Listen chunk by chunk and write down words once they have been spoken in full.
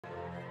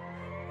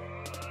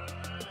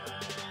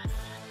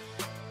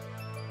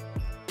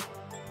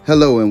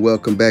Hello and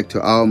welcome back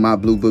to all my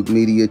Blue Book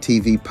Media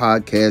TV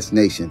podcast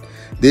nation.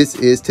 This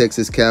is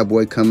Texas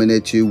Cowboy coming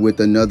at you with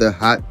another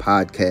hot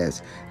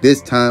podcast.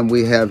 This time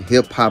we have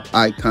hip-hop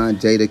icon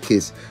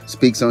Jadakiss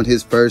speaks on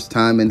his first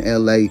time in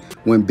LA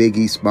when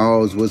Biggie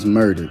Smalls was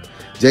murdered.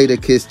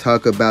 Jadakiss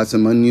talk about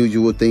some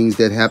unusual things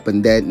that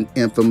happened that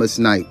infamous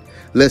night.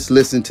 Let's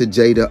listen to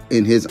Jada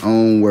in his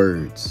own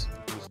words.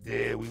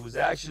 We was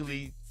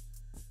actually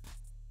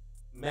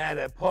mad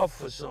at Puff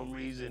for some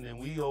reason, and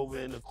we over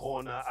in the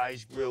corner,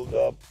 ice grilled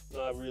up,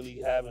 not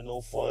really having no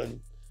fun.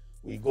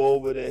 We go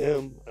over to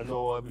him. I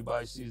know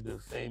everybody sees the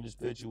famous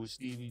picture with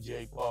Stevie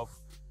J, Puff,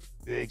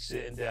 Big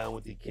sitting down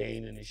with the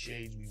cane and the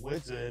shades. We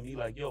went to him. He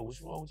like, yo,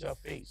 what's wrong with your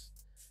face?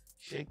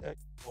 Shake that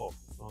off.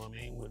 You know what I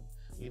mean? When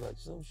we like,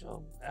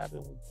 something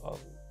happened with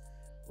Puff.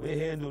 We'll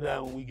handle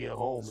that when we get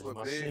home.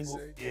 My single,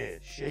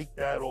 shake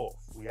that off.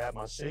 We had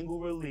my single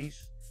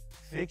release.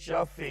 Fix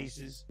your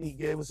faces. He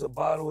gave us a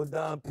bottle of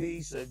Don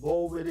P. Said,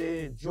 go over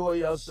there, enjoy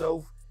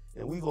yourself,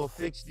 and we gonna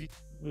fix it.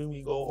 When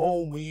we go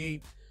home,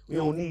 we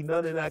don't need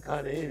none of that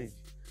kind of energy.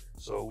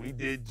 So we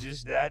did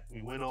just that.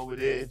 We went over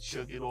there,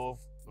 shook it off.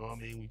 You know what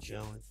I mean? We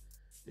chilling.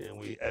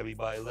 Then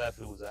everybody left.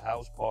 It was a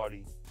house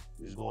party.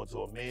 We was going to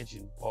a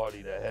mansion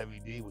party that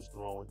Heavy D was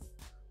throwing.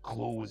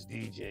 Clue was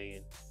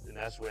DJing, and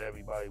that's where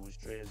everybody was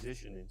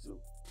transitioning to.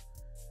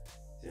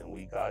 Then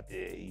we got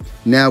there.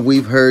 Now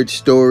we've heard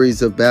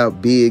stories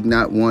about Big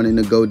not wanting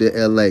to go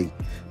to LA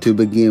to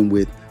begin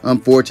with.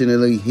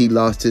 Unfortunately, he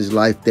lost his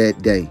life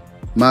that day.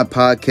 My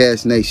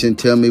podcast nation,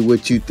 tell me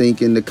what you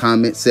think in the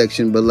comment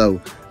section below.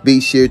 Be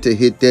sure to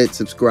hit that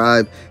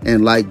subscribe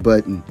and like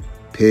button.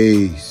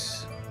 Peace.